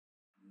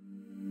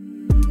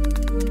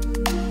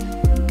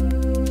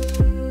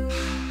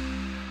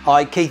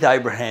Hi, Keith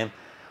Abraham.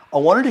 I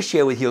wanted to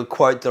share with you a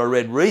quote that I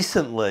read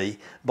recently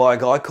by a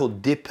guy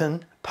called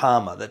Dipen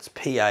Parmar. That's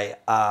P-A-R-M-A-R.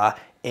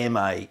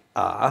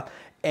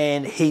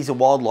 And he's a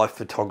wildlife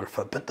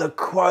photographer. But the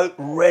quote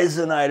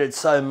resonated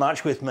so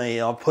much with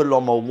me. I put it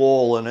on my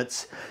wall, and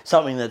it's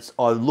something that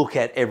I look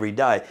at every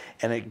day.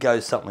 And it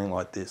goes something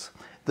like this.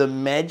 The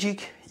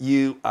magic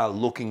you are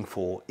looking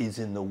for is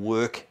in the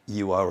work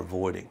you are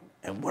avoiding.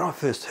 And when I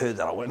first heard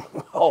that, I went,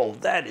 oh,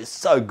 that is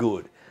so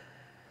good.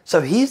 So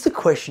here's the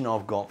question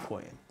I've got for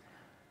you.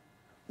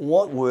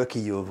 What work are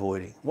you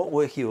avoiding? What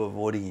work are you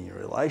avoiding in your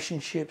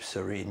relationships,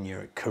 or in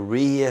your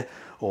career,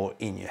 or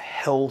in your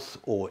health,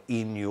 or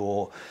in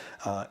your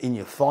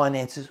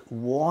finances?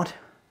 What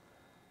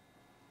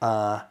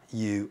are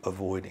you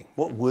avoiding?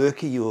 What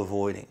work are you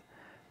avoiding?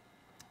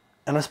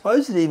 And I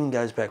suppose it even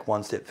goes back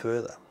one step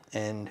further.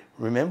 And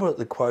remember what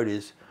the quote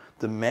is,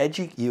 the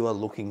magic you are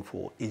looking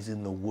for is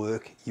in the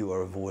work you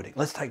are avoiding.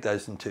 Let's take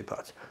those in two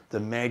parts. The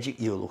magic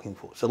you are looking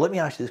for. So let me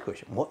ask you this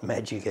question. What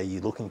magic are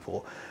you looking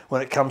for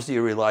when it comes to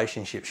your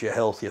relationships, your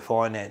health, your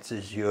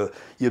finances, your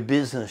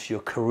business,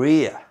 your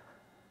career?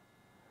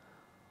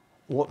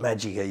 What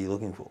magic are you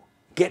looking for?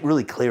 Get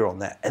really clear on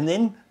that. And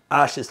then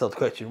ask yourself the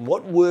question,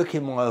 what work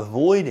am I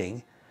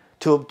avoiding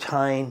to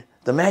obtain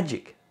the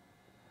magic?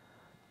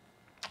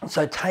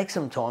 So take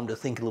some time to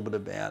think a little bit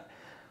about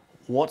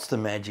what's the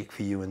magic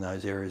for you in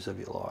those areas of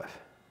your life?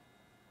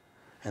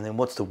 And then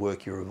what's the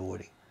work you're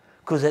avoiding?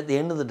 Because at the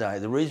end of the day,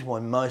 the reason why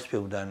most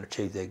people don't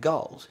achieve their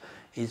goals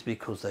is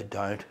because they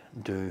don't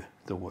do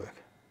the work.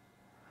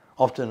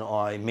 Often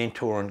I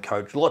mentor and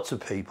coach lots of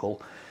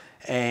people,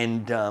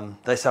 and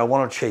they say, I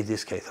want to achieve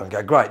this, Keith. I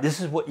go, great, this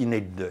is what you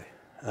need to do.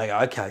 And they go,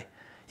 okay,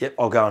 yep,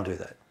 I'll go and do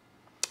that.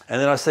 And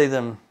then I see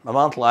them a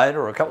month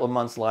later or a couple of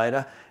months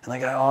later, and they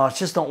go, oh, it's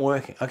just not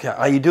working. Okay,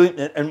 are you doing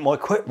it? And my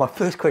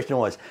first question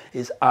always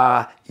is,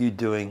 are you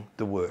doing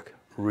the work?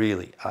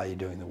 Really, are you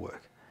doing the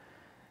work?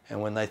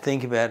 And when they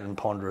think about it and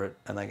ponder it,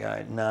 and they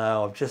go,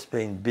 no, I've just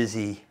been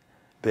busy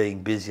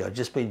being busy. I've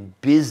just been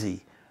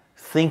busy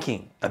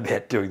thinking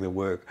about doing the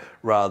work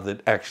rather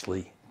than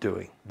actually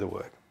doing the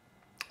work.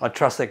 I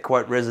trust that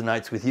quote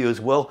resonates with you as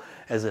well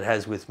as it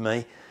has with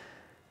me.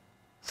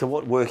 So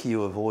what work are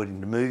you avoiding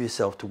to move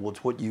yourself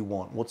towards what you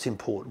want, what's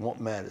important, what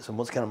matters, and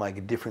what's going to make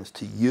a difference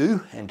to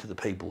you and to the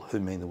people who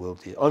mean the world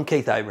to you? I'm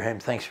Keith Abraham.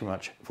 Thanks very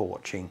much for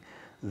watching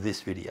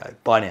this video.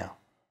 Bye now.